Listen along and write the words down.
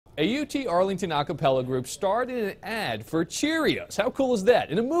A UT Arlington a cappella group starred in an ad for Cheerios. How cool is that?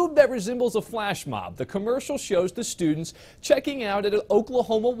 In a move that resembles a flash mob, the commercial shows the students checking out at an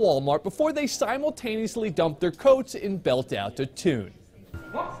Oklahoma Walmart before they simultaneously dump their coats and belt out to tune.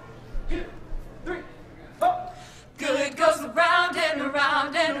 1, 2, 3, 4. Good goes around and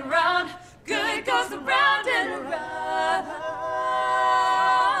around and around. Good goes around and around.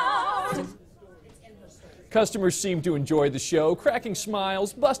 Customers seemed to enjoy the show, cracking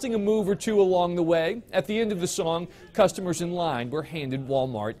smiles, busting a move or two along the way. At the end of the song, customers in line were handed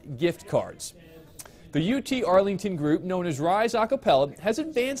Walmart gift cards. The UT Arlington group, known as Rise A Cappella, has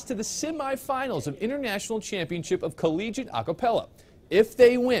advanced to the semifinals of International Championship of Collegiate A Cappella. If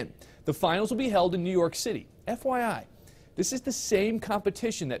they win, the finals will be held in New York City. FYI, this is the same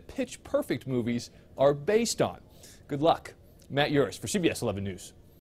competition that Pitch Perfect movies are based on. Good luck. Matt Yurus for CBS 11 News.